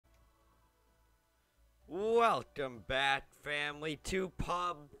Welcome back, family, to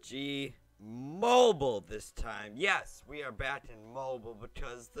PUBG Mobile this time. Yes, we are back in mobile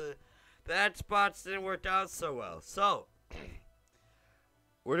because the ad spots didn't work out so well. So,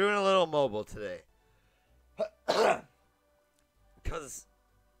 we're doing a little mobile today. Because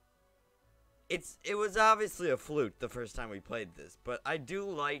it was obviously a fluke the first time we played this, but I do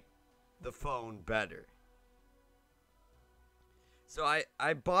like the phone better. So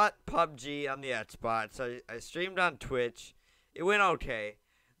I bought PUBG on the Xbox. I streamed on Twitch. It went okay.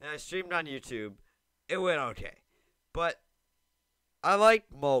 Then I streamed on YouTube. It went okay. But I like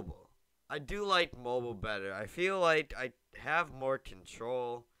mobile. I do like mobile better. I feel like I have more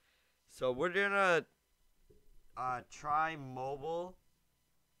control. So we're going to try mobile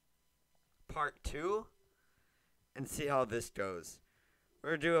part 2 and see how this goes. We're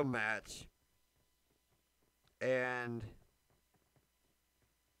going to do a match. And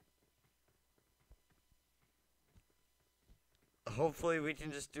hopefully we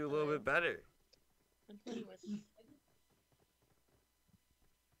can just do a little bit better.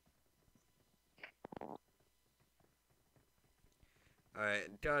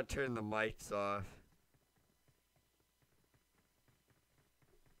 Alright, gotta turn the mics off.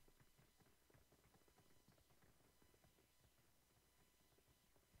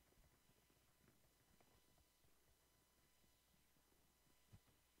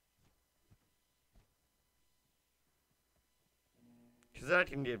 Because that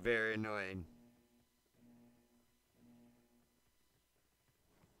can get very annoying.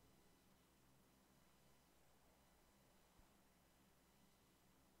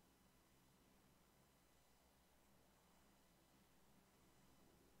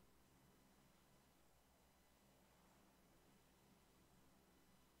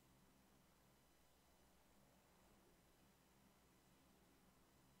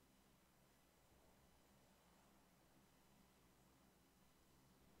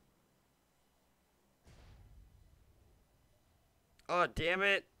 Oh, damn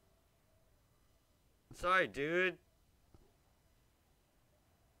it. Sorry, dude.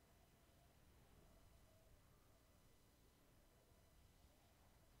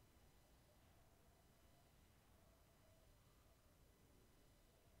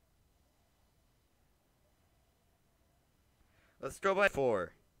 Let's go by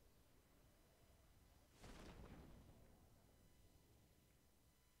 4.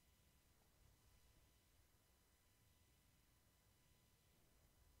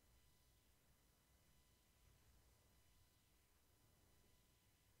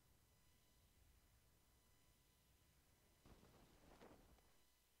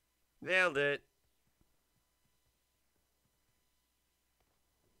 Nailed it.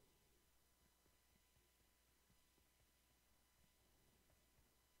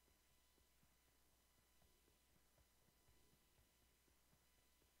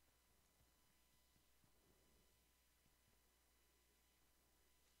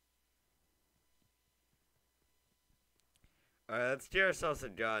 Alright, let's get ourselves a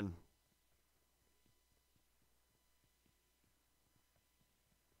gun.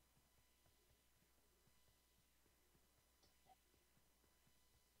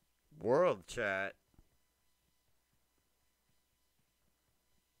 World chat.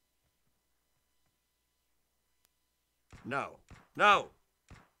 No. No!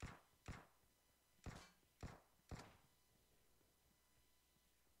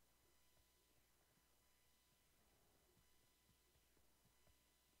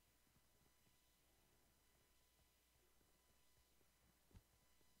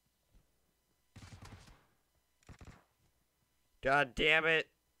 God damn it.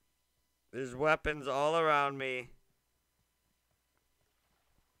 There's weapons all around me.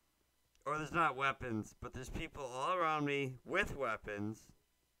 Or there's not weapons, but there's people all around me with weapons.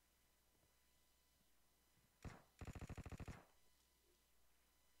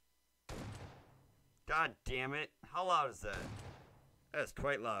 God damn it. How loud is that? That's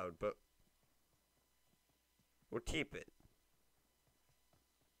quite loud, but we'll keep it.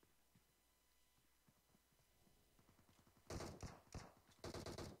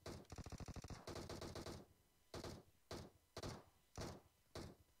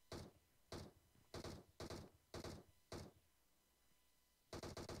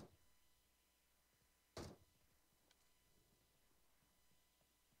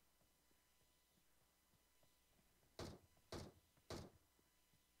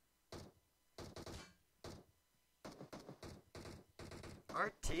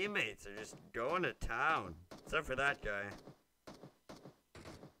 Our teammates are just going to town. Except for that guy.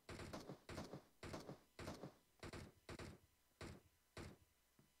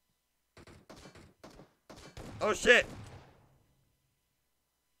 Oh shit!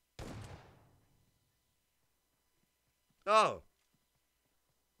 Oh.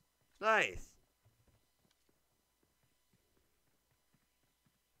 Nice.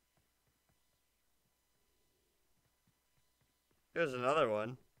 Here's another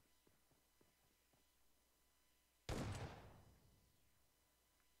one.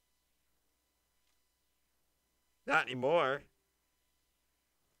 Not anymore.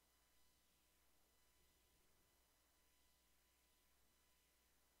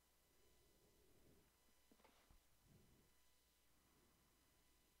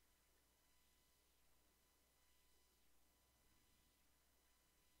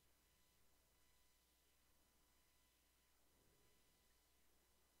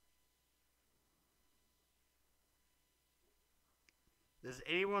 There's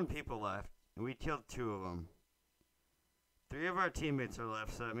 81 people left, and we killed 2 of them. 3 of our teammates are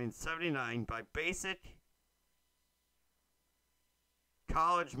left, so that means 79 by basic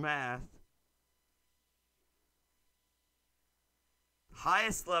college math.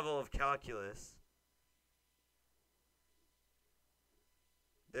 Highest level of calculus.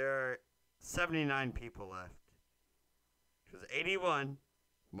 There are 79 people left. Because 81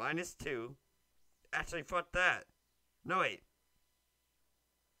 minus 2. Actually, fuck that. No, wait.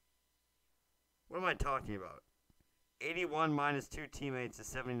 What am I talking about? 81 minus 2 teammates is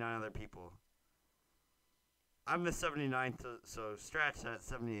 79 other people. I'm the 79th, so scratch that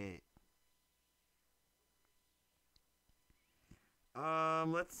 78.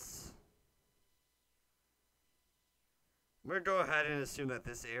 Let's... I'm gonna go ahead and assume that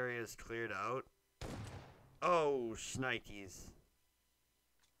this area is cleared out. Oh, shnikes.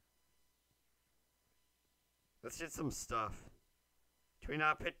 Let's get some stuff. Can we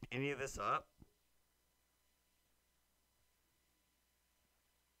not pick any of this up?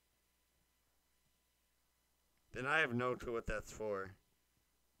 Then I have no clue what that's for.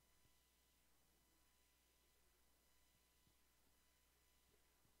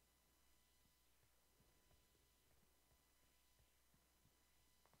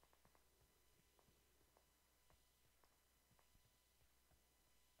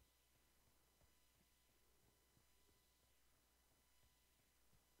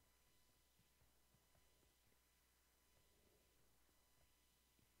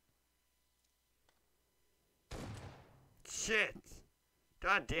 Shit!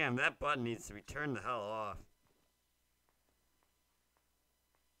 God damn, that button needs to be turned the hell off.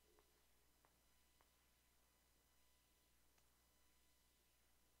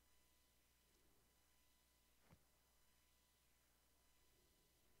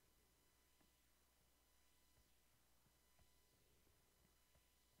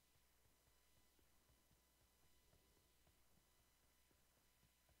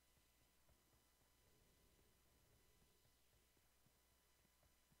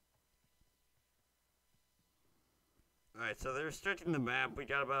 Alright, so they're restricting the map. We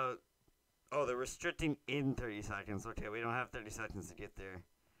got about... Oh, they're restricting in 30 seconds. Okay, we don't have 30 seconds to get there.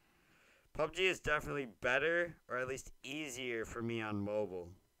 PUBG is definitely better, or at least easier for me on mobile.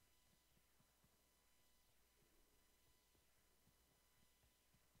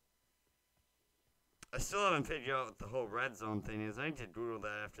 I still haven't figured out what the whole red zone thing is. I need to Google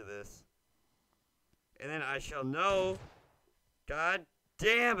that after this. And then I shall know, God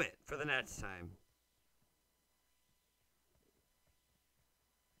damn it, for the next time.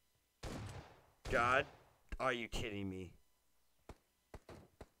 God, are you kidding me?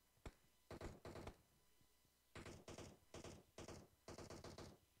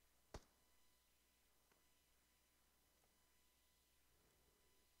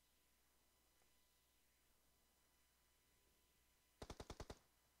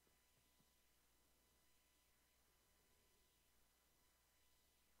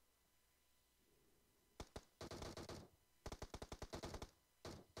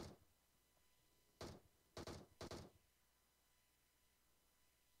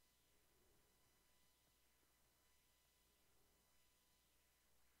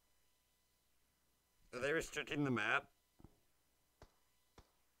 Are they restricting the map?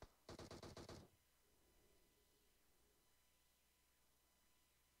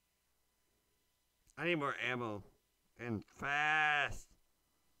 I need more ammo. And fast.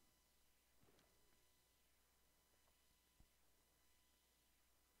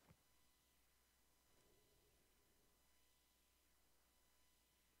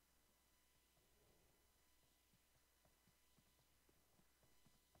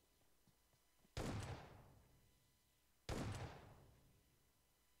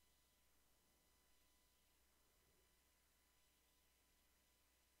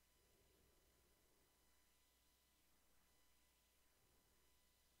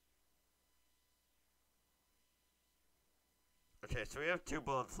 Okay, so we have 2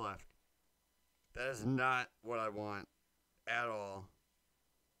 bullets left. That is not what I want at all.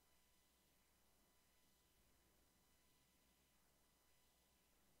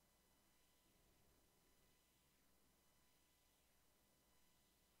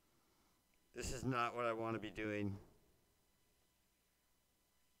 This is not what I want to be doing.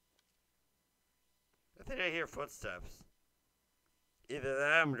 I think I hear footsteps. Either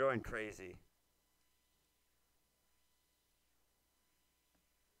that or I'm going crazy.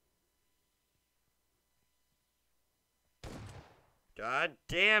 God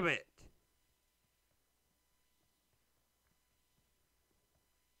damn it!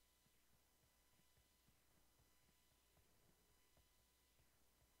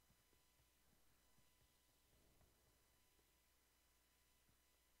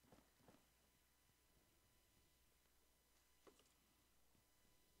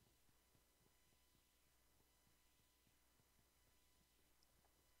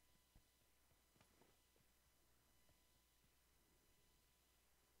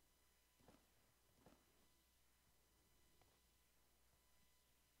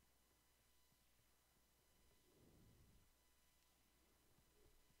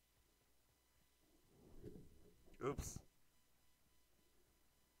 Oops.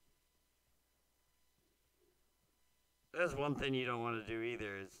 That's one thing you don't want to do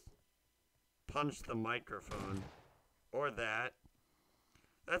either is punch the microphone. Or that.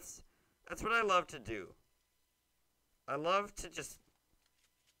 That's what I love to do. I love to just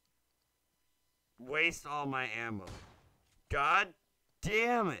waste all my ammo. God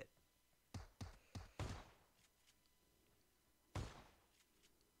damn it.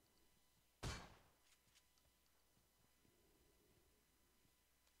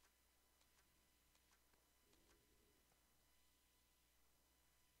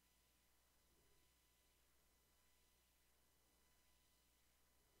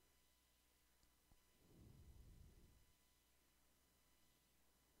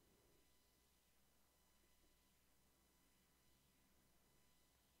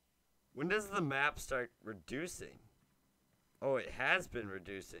 When does the map start reducing? Oh, it has been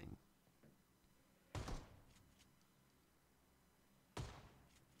reducing.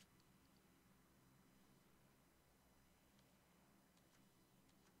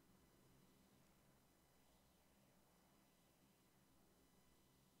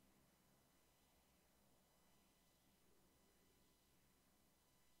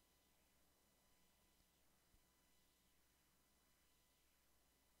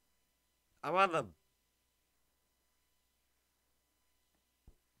 I'm on the...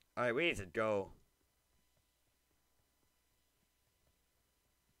 Alright, we need to go.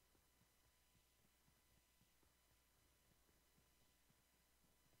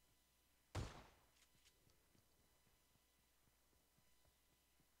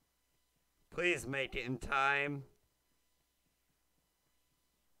 Please make it in time.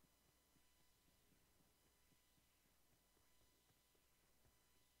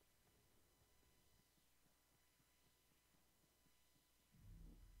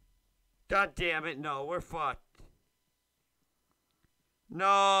 God damn it, no, we're fucked.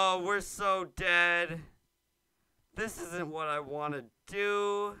 No, we're so dead. This isn't what I want to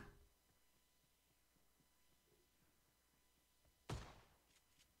do.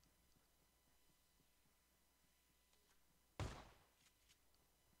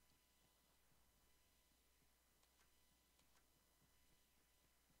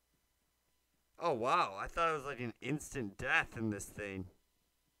 Oh, wow. I thought it was like an instant death in this thing.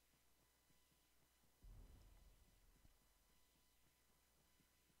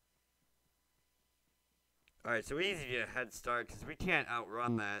 Alright, so we need to get a head start because we can't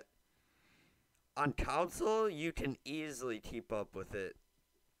outrun that. On console, you can easily keep up with it.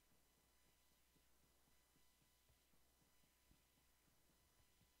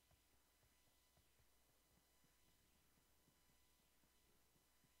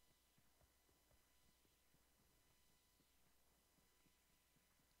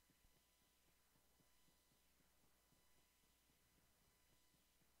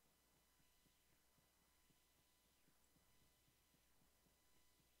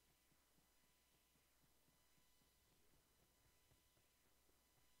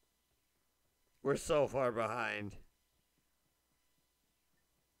 We're so far behind.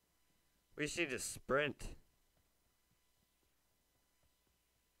 We should just sprint.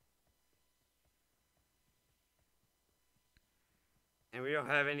 And we don't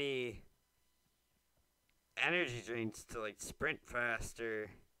have any energy drinks to like sprint faster.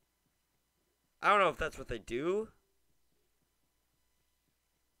 I don't know if that's what they do.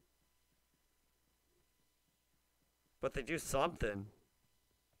 But they do something.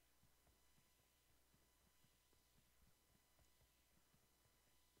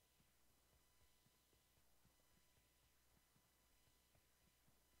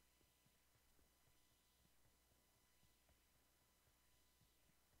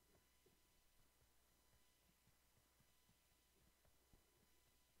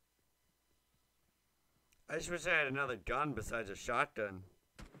 I just wish I had another gun besides a shotgun.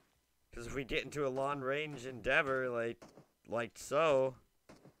 Because if we get into a long-range endeavor, like so...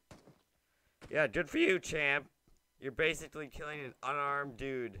 Yeah, good for you, champ. You're basically killing an unarmed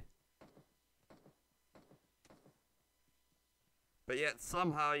dude. But yet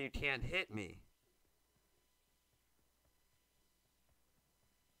somehow you can't hit me.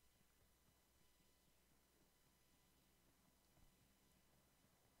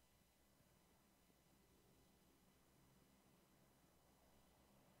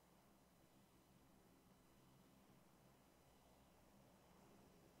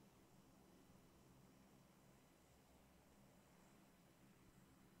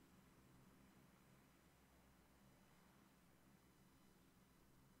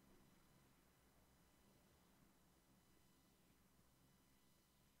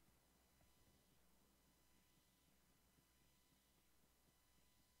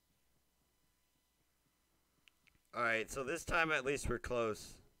 Alright, so this time at least we're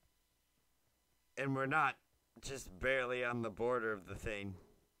close. And we're not just barely on the border of the thing.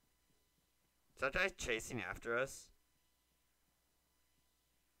 Is that guy chasing after us?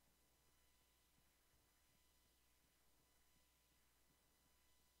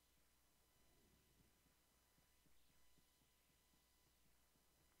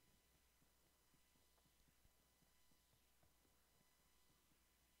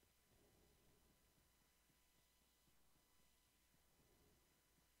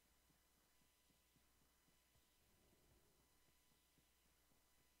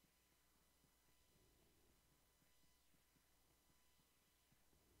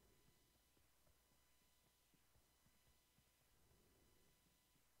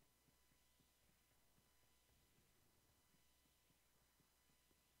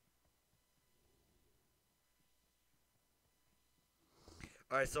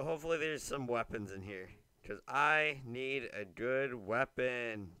 Alright, so hopefully there's some weapons in here. Because I need a good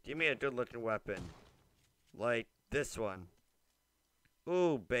weapon. Give me a good looking weapon. Like this one.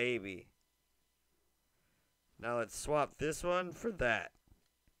 Ooh, baby. Now let's swap this one for that.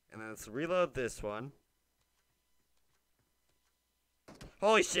 And then let's reload this one.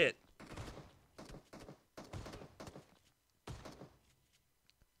 Holy shit!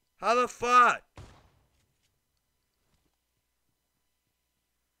 How the fuck?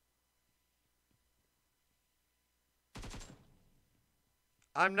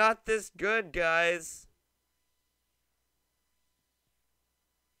 I'm not this good, guys.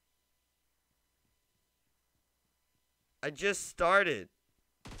 I just started.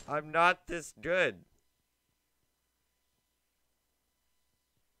 I'm not this good.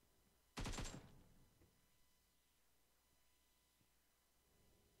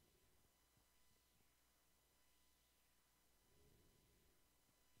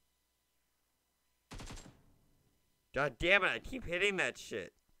 God damn it, I keep hitting that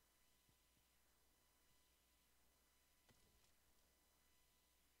shit.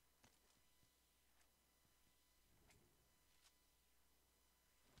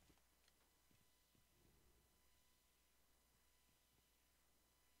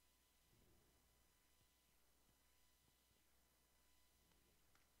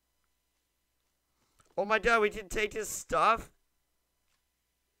 Oh my god, we can take his stuff?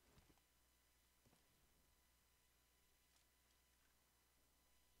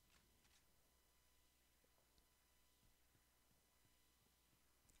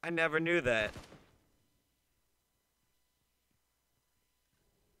 I never knew that.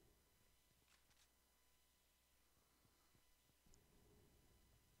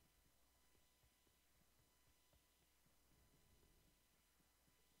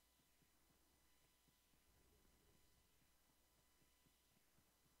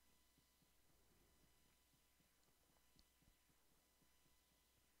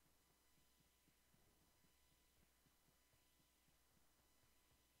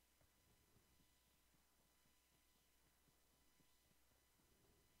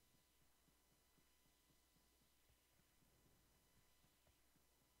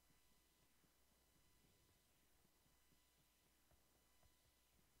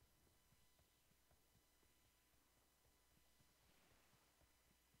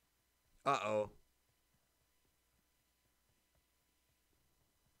 Uh-oh.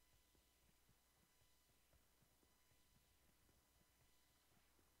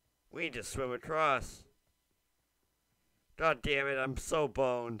 We need to swim across. God damn it, I'm so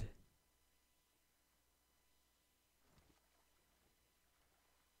boned.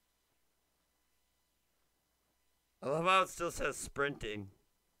 I love how it still says sprinting.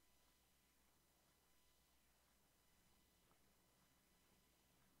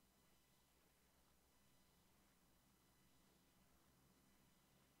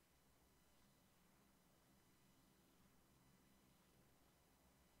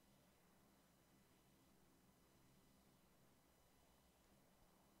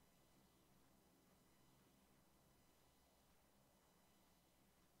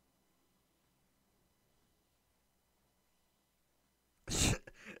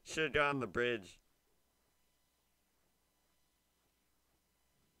 Should have gone on the bridge.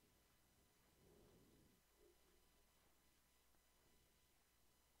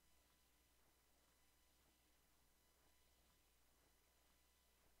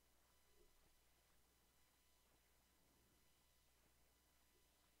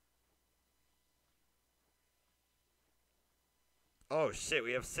 Oh shit,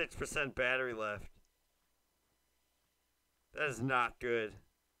 we have 6% battery left. That is not good.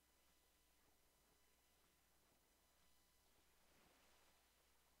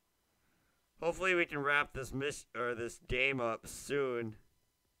 Hopefully we can wrap this this game up soon.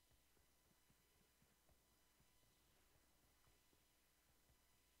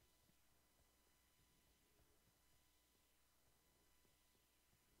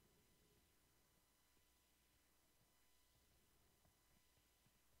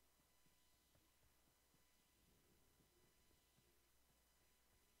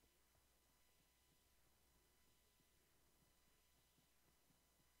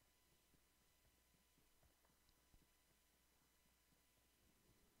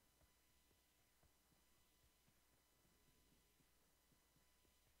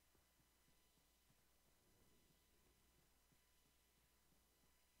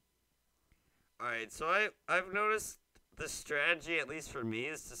 Alright, so I've noticed the strategy, at least for me,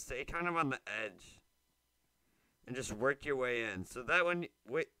 is to stay kind of on the edge and just work your way in. So that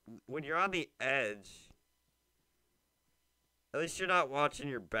when you're on the edge, at least you're not watching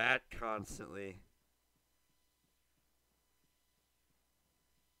your back constantly.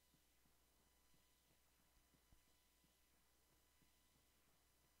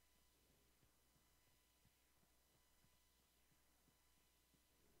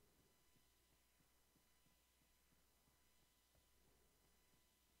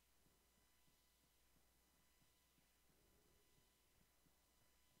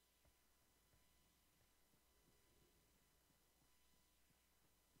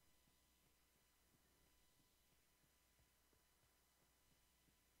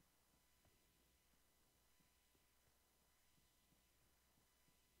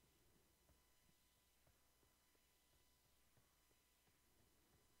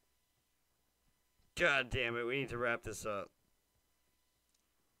 God damn it, we need to wrap this up.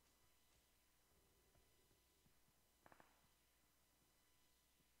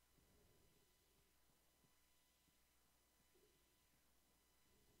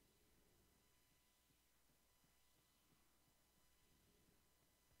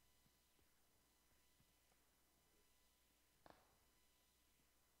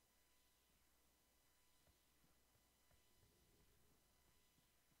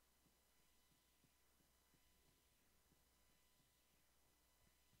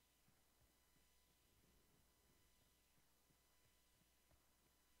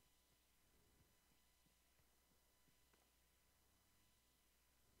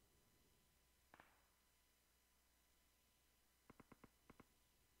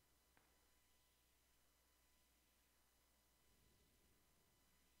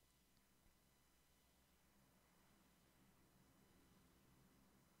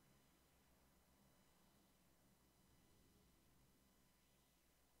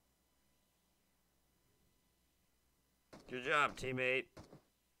 Good job, teammate.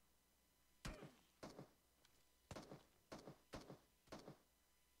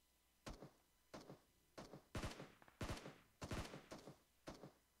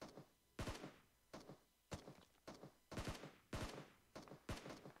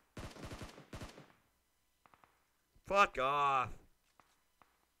 Fuck off.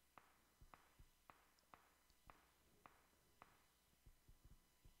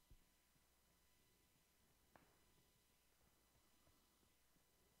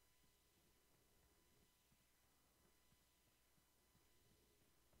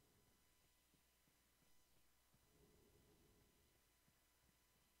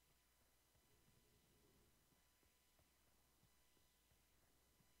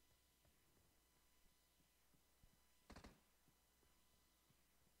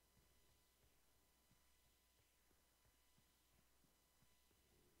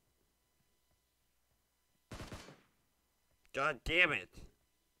 God damn it.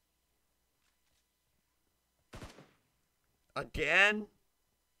 Again?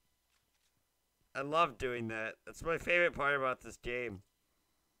 I love doing that. That's my favorite part about this game.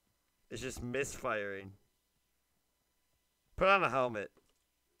 It's just misfiring. Put on a helmet.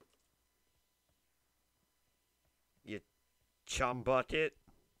 You chum bucket.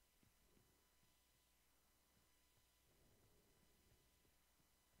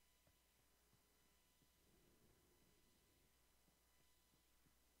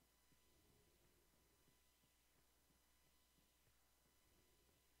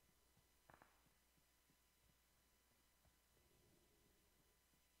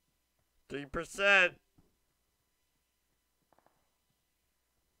 %.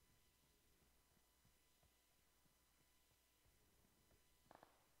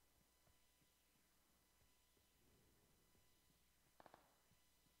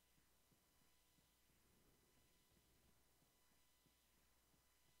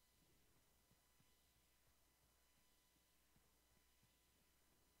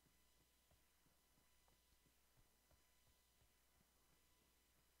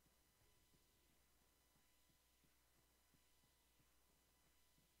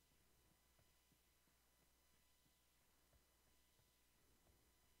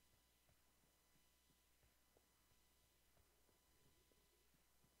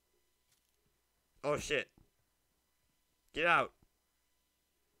 Oh shit. Get out.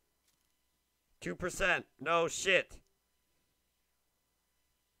 2%. No shit.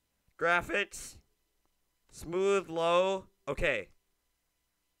 Graphics. Smooth, low. Okay.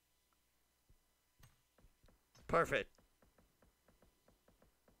 Perfect.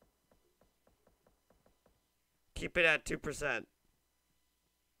 Keep it at 2%.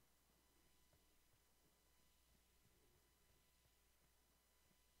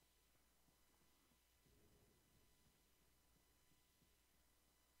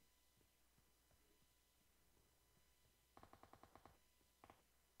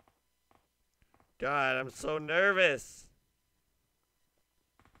 God, I'm so nervous.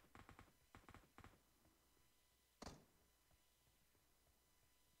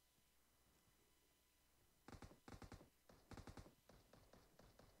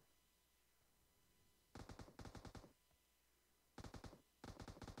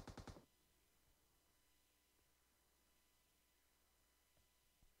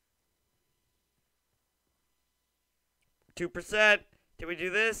 %. Can we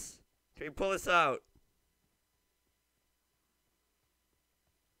do this? Can we pull this out?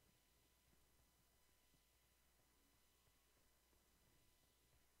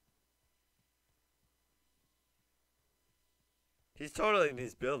 He's totally in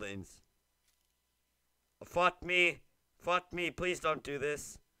these buildings. Fuck me. Fuck me. Please don't do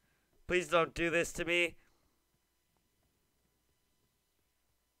this. Please don't do this to me.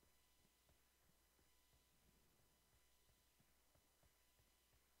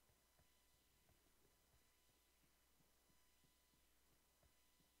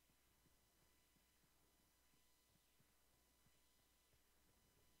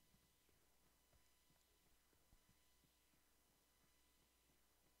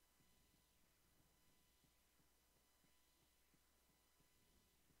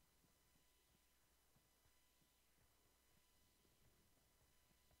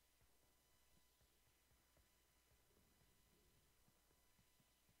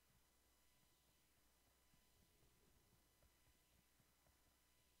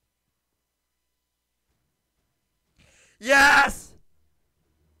 Yes!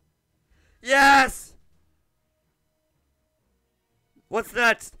 Yes! What's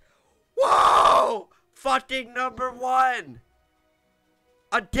next? Whoa! Fucking #1!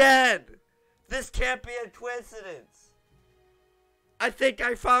 Again! This can't be a coincidence. I think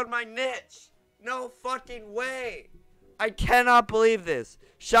I found my niche. No fucking way. I cannot believe this.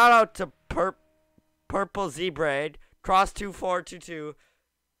 Shout out to Purple Z-Braid, Cross2422.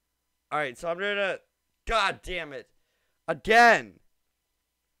 Alright, so I'm gonna... God damn it. Again.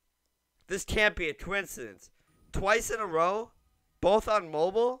 This can't be a coincidence. Twice in a row? Both on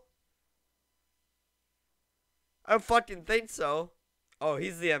mobile? I don't fucking think so. Oh,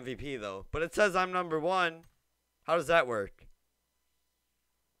 he's the MVP though. But it says I'm #1. How does that work?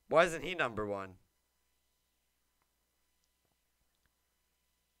 Why isn't he #1?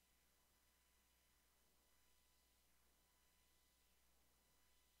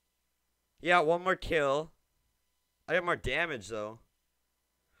 Yeah, one more kill. I got more damage though.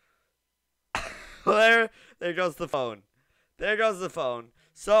 there goes the phone. There goes the phone.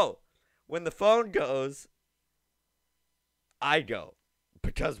 So, when the phone goes, I go.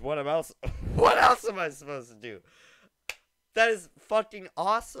 Because what else am I supposed to do? That is fucking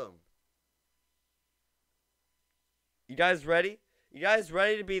awesome. You guys ready? You guys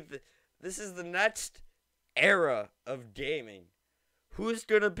ready to be this is the next era of gaming. Who's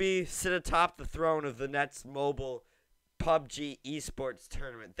gonna sit atop the throne of the next mobile PUBG esports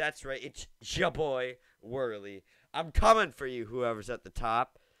tournament? That's right, it's ya boy Whirly. I'm coming for you, whoever's at the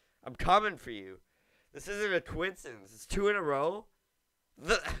top. I'm coming for you. This isn't a coincidence. It's 2 in a row.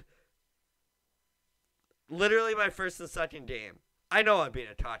 Literally my first and second game. I know I'm being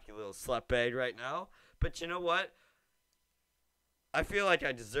a cocky little slutbag right now, but you know what? I feel like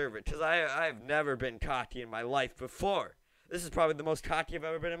I deserve it because I've never been cocky in my life before. This is probably the most cocky I've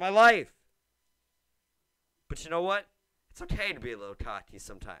ever been in my life. But you know what? It's okay to be a little cocky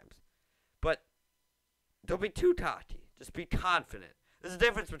sometimes. But don't be too cocky. Just be confident. There's a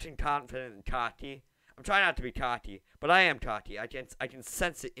difference between confident and cocky. I'm trying not to be cocky, but I am cocky. I can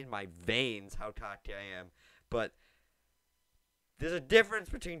sense it in my veins how cocky I am. But there's a difference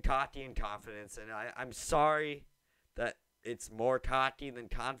between cocky and confidence, and I'm sorry that it's more cocky than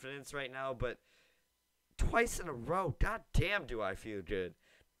confidence right now, but twice in a row, god damn do I feel good.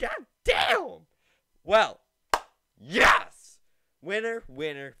 God damn! Well, yes! Winner,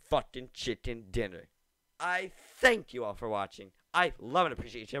 winner, fucking chicken dinner. I thank you all for watching. I love and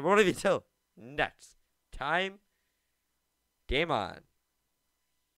appreciate each and every one of you till next time. Game on.